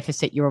you're in a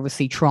deficit, you're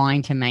obviously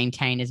trying to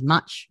maintain as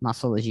much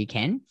muscle as you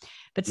can.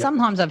 But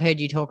sometimes I've heard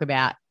you talk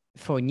about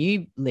for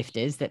new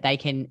lifters that they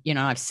can,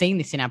 I've seen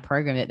this in our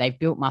program that they've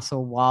built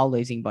muscle while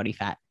losing body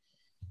fat.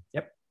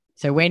 Yep.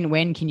 So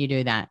when can you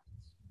do that?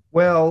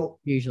 Well,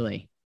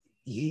 usually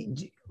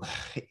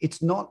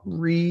it's not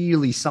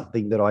really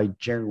something that I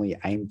generally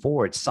aim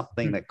for. It's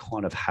something that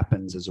kind of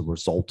happens as a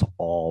result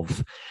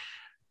of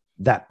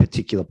that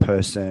particular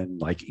person,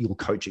 like you're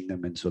coaching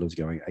them and sort of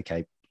going,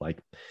 okay, like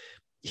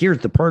here's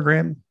the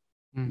program,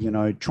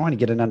 trying to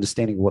get an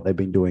understanding of what they've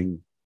been doing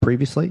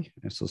previously.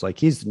 And so it's like,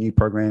 here's the new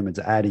program. It's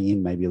adding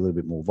in maybe a little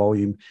bit more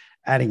volume,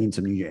 adding in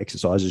some new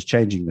exercises,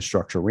 changing the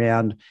structure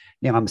around.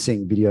 Now I'm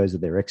seeing videos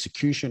of their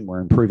execution. We're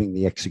improving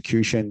the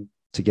execution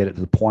to get it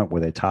to the point where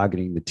they're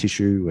targeting the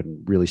tissue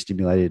and really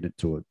stimulating it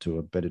to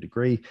a better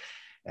degree.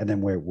 And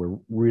then we're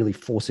really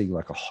forcing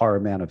like a higher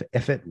amount of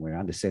effort. And we're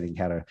understanding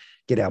how to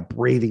get our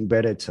breathing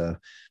better to,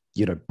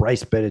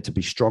 brace better, to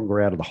be stronger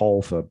out of the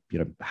hole for,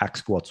 hack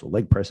squats or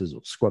leg presses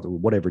or squats or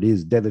whatever it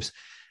is, deadlifts.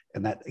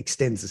 And that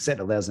extends the set,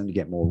 allows them to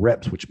get more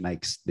reps, which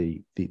makes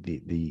the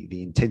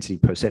intensity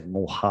per set,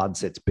 more hard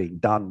sets being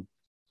done.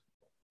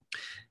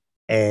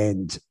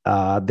 And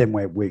then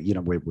we're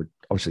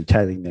obviously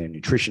tailoring their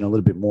nutrition a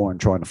little bit more and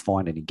trying to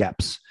find any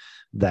gaps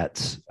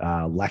that's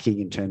lacking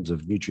in terms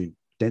of nutrient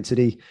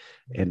density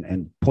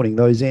and putting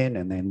those in,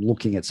 and then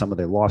looking at some of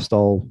their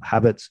lifestyle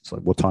habits. It's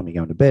like, what time are you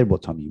going to bed?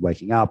 What time are you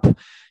waking up?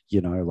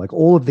 Like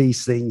all of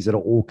these things that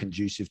are all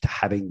conducive to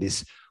having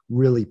this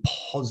really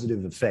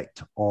positive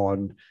effect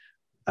on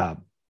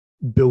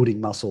building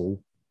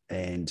muscle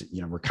and,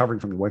 recovering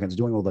from your workouts,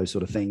 doing all those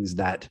sort of things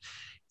that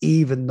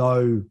even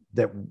though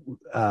that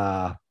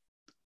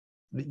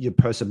your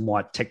person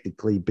might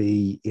technically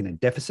be in a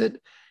deficit,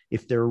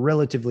 if they're a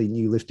relatively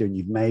new lifter and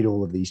you've made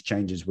all of these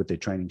changes with their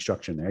training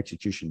structure and their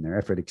execution, their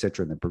effort, et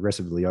cetera, and they're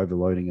progressively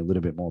overloading a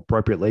little bit more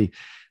appropriately,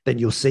 then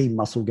you'll see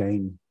muscle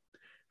gain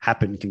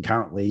happen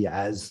concurrently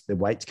as the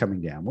weight's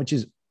coming down, which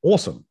is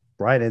awesome,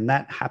 right? And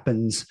that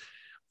happens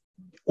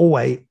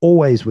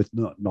always with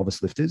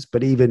novice lifters,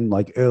 but even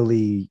like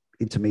early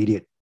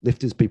intermediate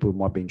lifters, people who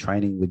might have been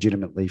training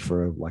legitimately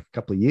for like a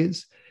couple of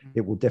years,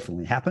 it will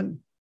definitely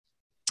happen.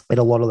 And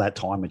a lot of that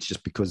time, it's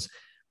just because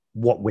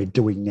what we're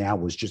doing now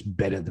was just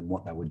better than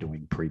what they were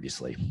doing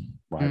previously,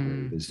 right?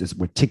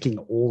 We're ticking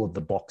all of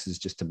the boxes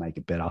just to make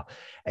it better.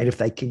 And if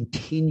they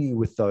continue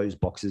with those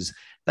boxes,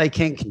 they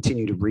can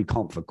continue to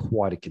recomp for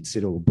quite a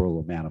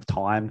considerable amount of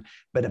time,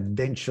 but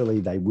eventually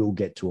they will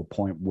get to a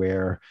point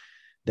where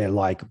they're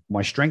like,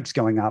 my strength's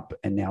going up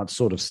and now it's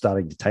sort of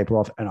starting to taper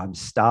off and I'm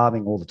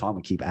starving all the time.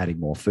 We keep adding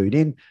more food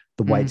in,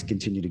 the weights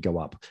continue to go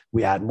up.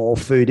 We add more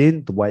food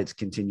in, the weights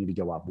continue to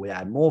go up. We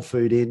add more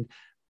food in,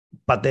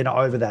 but then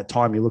over that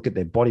time, you look at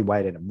their body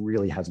weight and it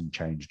really hasn't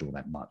changed all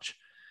that much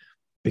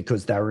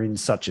because they're in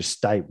such a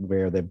state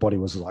where their body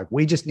was like,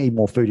 we just need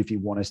more food if you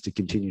want us to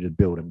continue to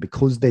build. And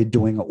because they're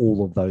doing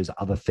all of those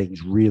other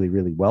things really,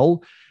 really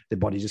well, their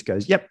body just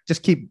goes, yep,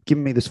 just keep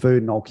giving me this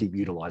food and I'll keep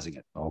utilizing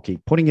it. I'll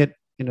keep putting it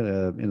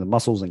in the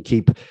muscles and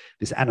keep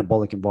this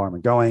anabolic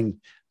environment going.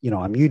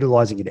 I'm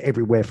utilizing it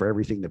everywhere for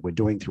everything that we're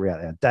doing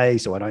throughout our day.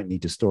 So I don't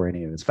need to store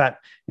any of this fat.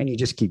 And you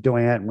just keep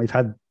doing it. And we've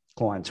had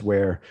clients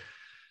where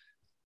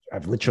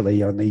I've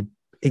literally only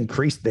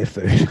increased their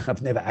food.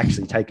 I've never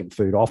actually taken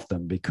food off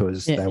them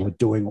because they were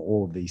doing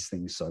all of these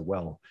things so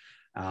well.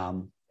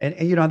 And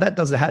that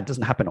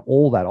doesn't happen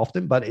all that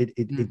often, but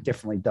it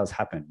definitely does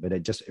happen. But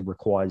it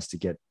requires to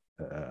get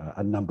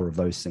a number of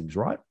those things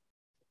right.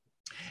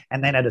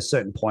 And then at a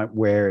certain point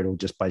where it'll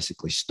just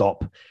basically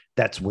stop,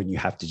 that's when you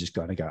have to just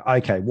go,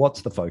 okay,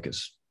 what's the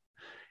focus?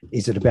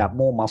 Is it about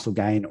more muscle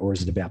gain or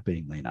is it about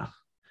being leaner?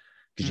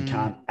 Because you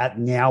can't, at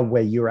now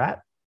where you're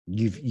at,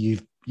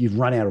 you've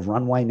run out of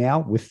runway now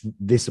with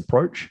this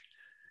approach,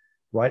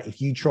 right? If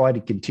you try to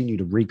continue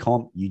to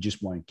recomp, you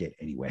just won't get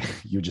anywhere.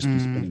 You'll just be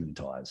spinning the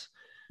tires.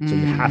 So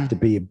you have to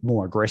be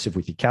more aggressive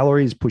with your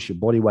calories, push your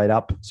body weight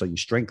up so your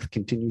strength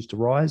continues to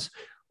rise,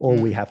 or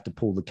we have to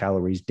pull the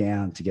calories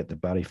down to get the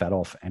body fat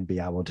off and be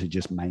able to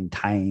just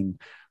maintain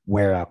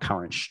where our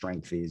current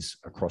strength is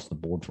across the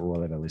board for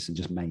all of our lists and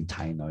just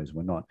maintain those.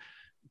 We're not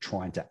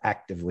trying to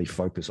actively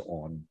focus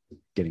on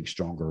getting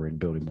stronger and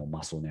building more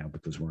muscle now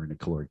because we're in a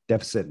caloric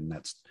deficit. And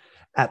that's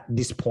at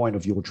this point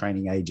of your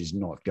training age is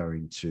not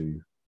going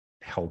to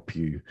help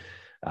you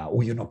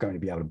or you're not going to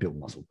be able to build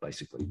muscle.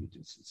 Basically,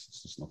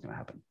 it's just not going to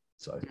happen.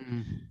 So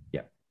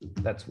yeah,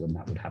 that's when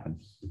that would happen.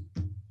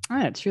 Oh,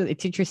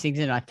 it's interesting,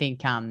 isn't it? I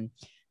think,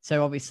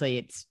 so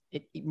obviously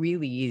it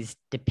really is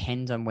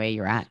depends on where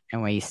you're at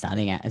and where you're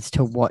starting at as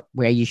to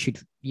where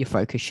your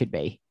focus should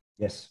be.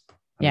 Yes.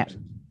 100%. Yeah.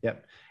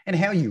 Yep. And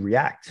how you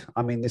react.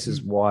 I mean, this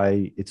is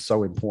why it's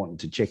so important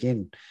to check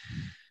in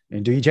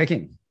and do your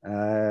check-in.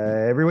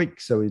 every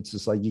week. So it's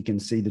just like you can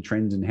see the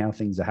trends and how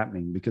things are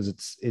happening, because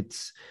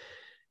it's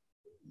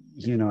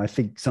I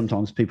think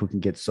sometimes people can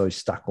get so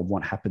stuck on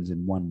what happens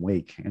in 1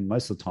 week. And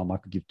most of the time I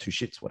could give two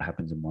shits what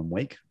happens in 1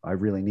 week. I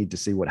really need to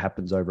see what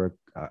happens over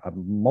a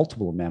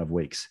multiple amount of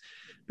weeks,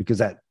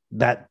 because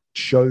that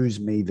shows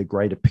me the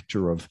greater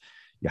picture of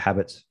your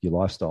habits, your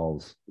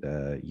lifestyles,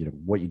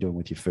 what you're doing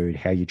with your food,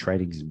 how your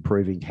training is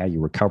improving, how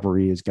your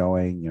recovery is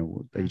going,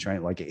 are you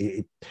training? Like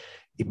it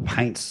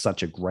paints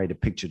such a greater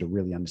picture to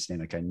really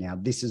understand, okay, now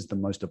this is the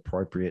most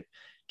appropriate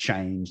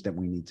change that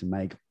we need to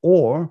make,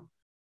 or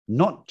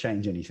not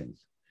change anything.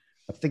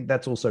 I think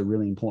that's also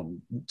really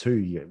important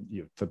too,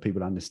 for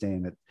people to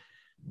understand that,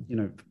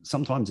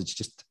 sometimes it's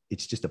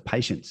just a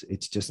patience.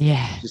 It's just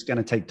going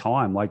to take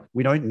time. Like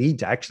we don't need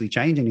to actually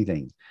change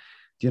anything,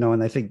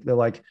 and they're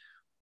like,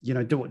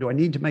 do I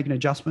need to make an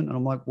adjustment? And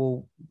I'm like,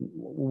 well,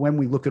 when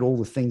we look at all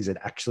the things that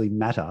actually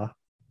matter,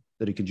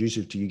 that are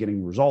conducive to you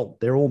getting a result,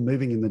 they're all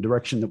moving in the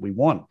direction that we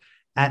want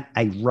at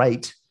a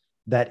rate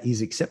that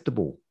is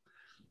acceptable.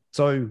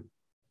 So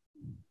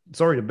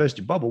sorry to burst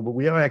your bubble, but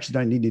we actually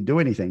don't need to do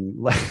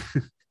anything.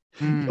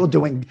 You're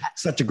doing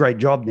such a great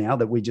job now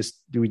that we just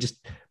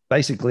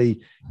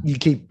basically, you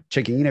keep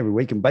checking in every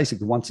week, and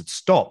basically once it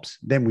stops,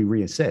 then we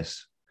reassess.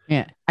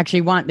 Yeah.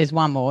 Actually, there's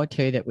one more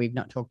too that we've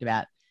not talked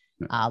about,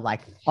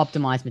 like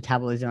optimized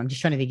metabolism. I'm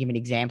just trying to think of an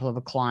example of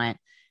a client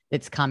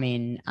that's come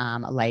in,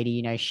 a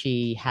lady,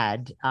 she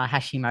had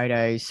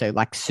Hashimoto's, so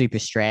like super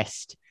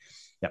stressed.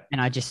 Yep.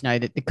 And I just know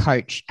that the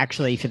coach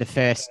actually for the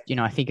first,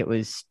 I think it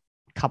was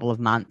couple of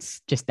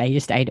months, they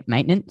just ate at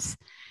maintenance.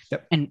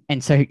 Yep.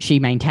 And so she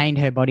maintained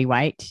her body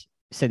weight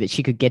so that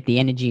she could get the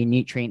energy and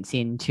nutrients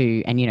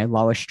into, and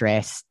lower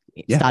stress.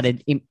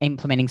 Started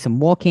implementing some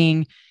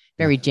walking,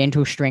 very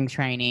gentle strength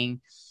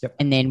training. Yep.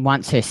 And then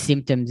once her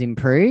symptoms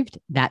improved,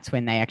 that's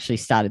when they actually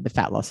started the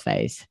fat loss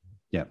phase.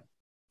 Yeah.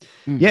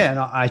 Yeah. And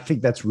I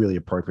think that's really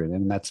appropriate.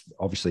 And that's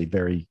obviously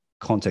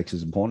context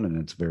is important,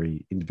 and it's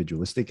very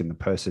individualistic, and the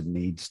person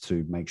needs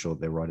to make sure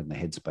they're right in the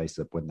headspace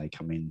that when they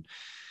come in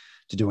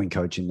to doing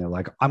coaching, they're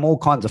like, I'm all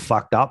kinds of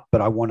fucked up,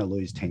 but I want to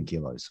lose 10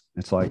 kilos.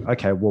 It's like,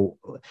 okay, well,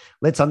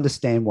 let's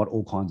understand what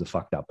all kinds of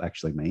fucked up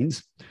actually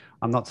means.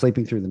 I'm not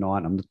sleeping through the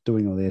night. I'm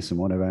doing all this and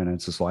whatever. And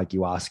it's just like,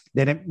 you ask,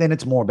 then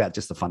it's more about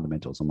just the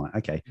fundamentals. I'm like,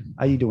 okay,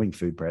 are you doing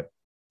food prep?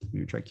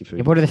 You track your food.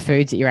 Yeah, what are the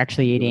foods that you're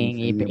actually eating?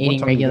 You're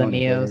eating regular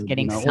meals,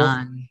 getting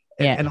sun.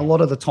 And a lot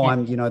of the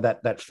time,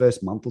 that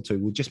first month or two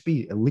will just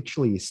be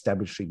literally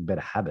establishing better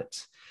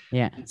habits.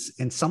 Yeah.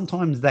 And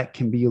sometimes that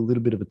can be a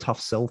little bit of a tough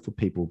sell for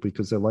people,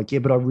 because they're like, yeah,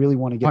 but I really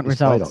want to get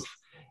this results weight off.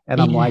 And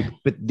I'm like,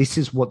 but this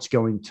is what's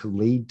going to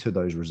lead to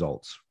those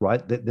results,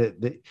 right?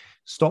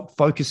 Stop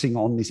focusing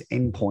on this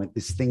endpoint,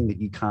 this thing that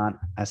you can't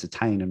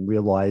ascertain, and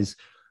realize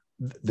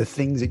the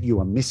things that you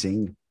are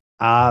missing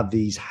are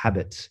these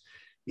habits.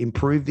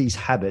 Improve these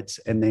habits,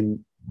 and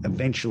then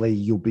eventually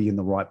you'll be in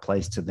the right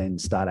place to then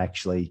start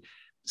actually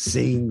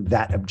seeing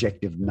that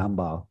objective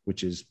number,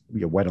 which is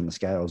your weight on the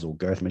scales or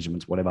girth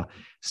measurements, whatever,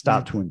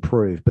 start to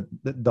improve. But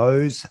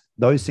those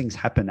things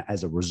happen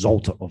as a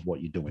result of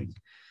what you're doing.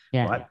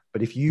 Yeah. Right.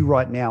 But if you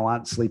right now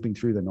aren't sleeping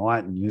through the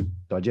night, and your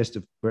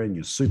digestive brain,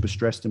 you're super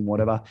stressed and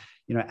whatever,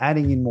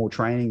 adding in more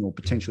training or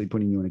potentially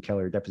putting you in a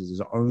calorie deficit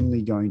is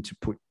only going to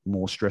put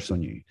more stress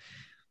on you.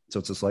 So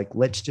it's just like,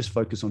 let's just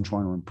focus on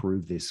trying to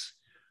improve this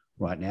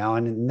right now.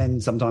 And then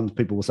sometimes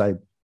people will say,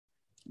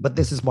 but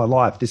this is my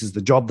life. This is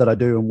the job that I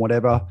do and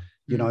whatever,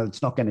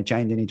 it's not going to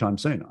change anytime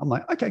soon. I'm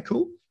like, okay,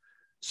 cool.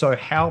 So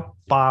how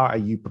far are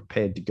you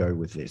prepared to go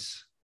with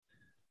this?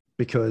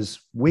 Because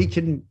we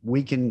can,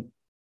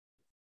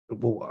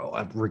 well,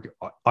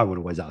 I would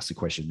always ask the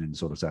question and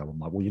sort of say, I'm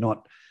like, well, you're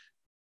not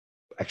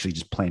actually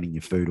just planning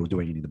your food or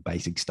doing any of the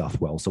basic stuff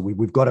well. So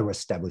we've got to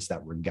establish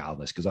that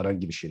regardless, because I don't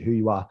give a shit who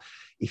you are.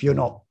 If you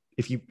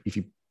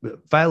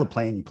fail a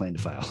plan, you plan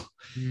to fail.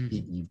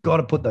 You've got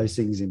to put those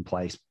things in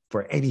place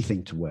for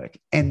anything to work.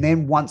 And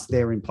then once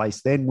they're in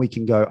place, then we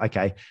can go,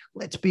 okay,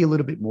 let's be a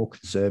little bit more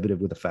conservative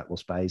with the fat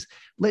loss phase.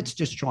 Let's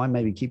just try and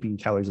maybe keep your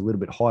calories a little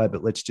bit higher,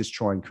 but let's just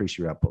try and increase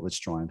your output. Let's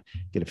try and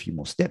get a few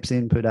more steps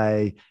in per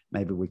day.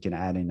 Maybe we can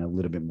add in a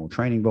little bit more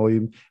training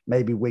volume.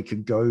 Maybe we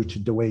could go to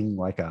doing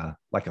like a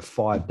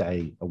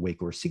 5-day a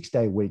week or a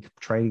 6-day a week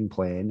training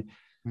plan,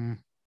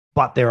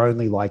 but they're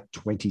only like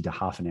 20 to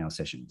half an hour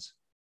sessions.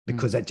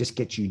 Because that just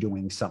gets you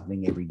doing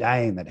something every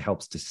day, and that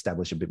helps to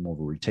establish a bit more of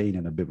a routine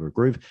and a bit of a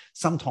groove.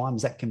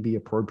 Sometimes that can be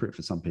appropriate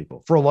for some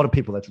people. For a lot of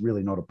people, that's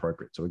really not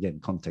appropriate. So again,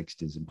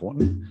 context is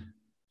important.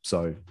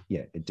 So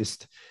yeah, it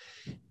just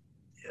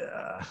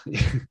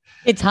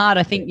it's hard.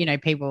 I think,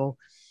 people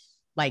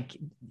like,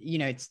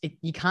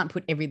 you can't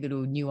put every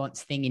little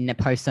nuanced thing in the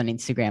post on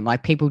Instagram.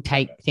 Like people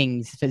take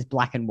things as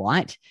black and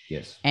white.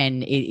 Yes.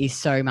 And it is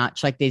so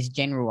much like there's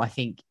general, I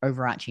think,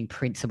 overarching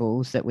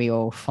principles that we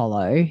all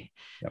follow.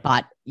 Yep.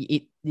 But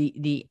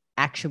the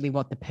actually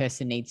what the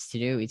person needs to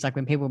do, it's like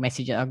when people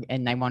message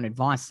and they want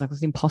advice, it's like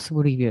it's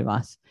impossible to give you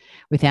advice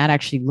without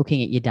actually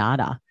looking at your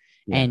data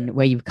and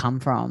where you've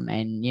come from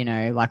and,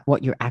 like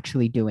what you're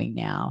actually doing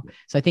now.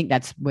 So I think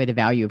that's where the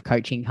value of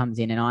coaching comes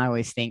in. And I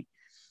always think,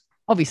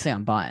 obviously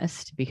I'm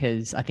biased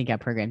because I think our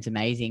program's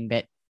amazing,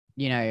 but,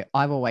 you know,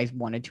 I've always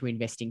wanted to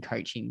invest in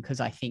coaching because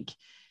I think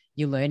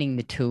you're learning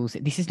the tools.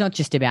 This is not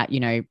just about, you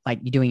know, like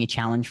you're doing a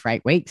challenge for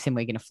 8 weeks and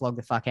we're going to flog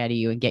the fuck out of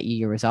you and get you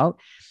your result.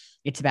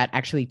 It's about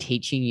actually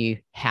teaching you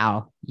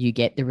how you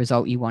get the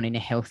result you want in a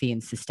healthy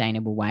and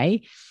sustainable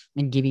way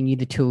and giving you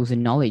the tools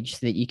and knowledge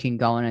so that you can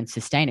go on and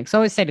sustain it. So I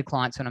always say to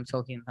clients when I'm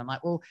talking to them, I'm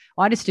like, well,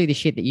 I just do the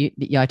shit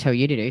that I tell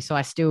you to do. So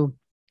I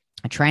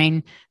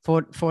train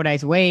 4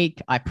 days a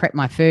week. I prep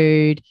my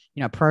food,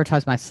 you know,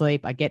 prioritize my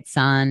sleep. I get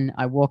sun.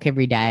 I walk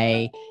every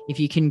day. If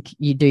you can,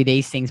 you do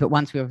these things. But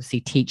once we obviously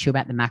teach you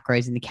about the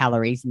macros and the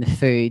calories and the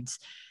foods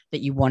that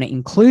you want to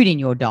include in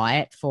your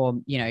diet for,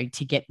 you know,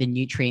 to get the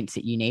nutrients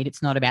that you need.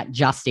 It's not about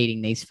just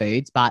eating these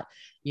foods, but,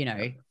 you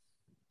know,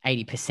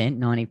 80%,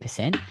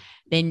 90%,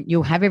 then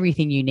you'll have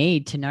everything you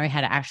need to know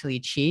how to actually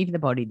achieve the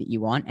body that you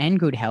want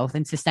and good health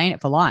and sustain it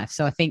for life.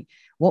 So I think,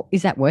 what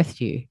is that worth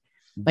to you?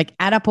 Like,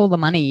 add up all the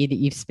money that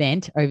you've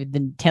spent over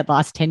the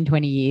last 10,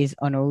 20 years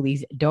on all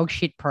these dog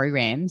shit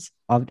programs.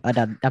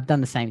 I've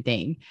done the same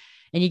thing.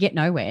 And you get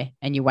nowhere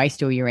and you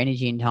waste all your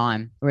energy and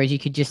time. Whereas you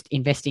could just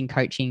invest in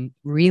coaching,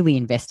 really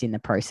invest in the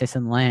process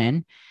and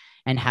learn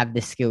and have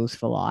the skills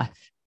for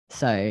life.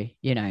 So,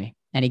 you know,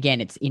 and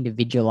again, it's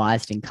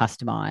individualized and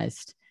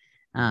customized.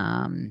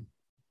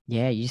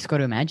 Yeah, you just got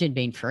to imagine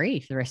being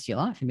free for the rest of your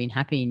life and being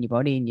happy in your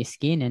body and your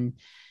skin and,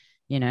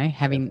 you know,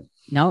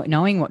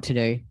 knowing what to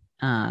do,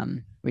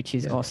 which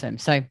is awesome.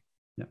 So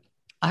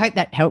I hope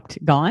that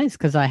helped, guys,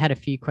 because I had a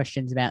few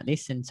questions about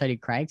this and so did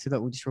Craig. So I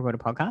thought we'll just record a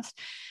podcast.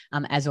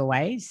 As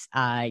always,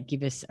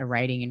 give us a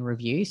rating and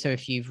review. So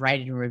if you've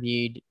rated and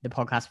reviewed the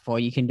podcast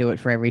before, you can do it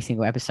for every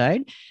single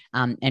episode.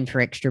 And for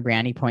extra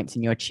brownie points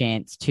and your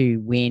chance to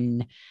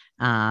win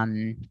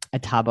a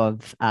tub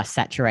of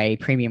Saturday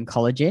Premium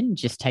Collagen,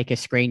 just take a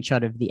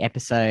screenshot of the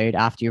episode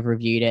after you've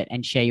reviewed it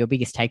and share your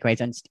biggest takeaways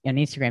on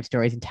Instagram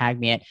stories and tag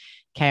me at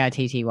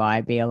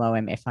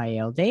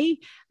KITTYBLOMFILD.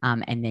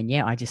 And then,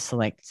 I just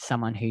select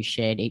someone who's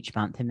shared each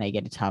month and they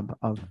get a tub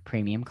of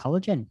Premium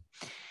Collagen.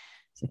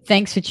 So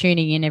thanks for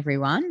tuning in,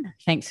 everyone.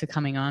 Thanks for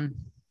coming on,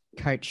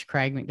 Coach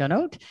Craig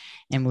McDonald,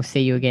 and we'll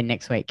see you again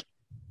next week.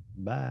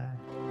 Bye.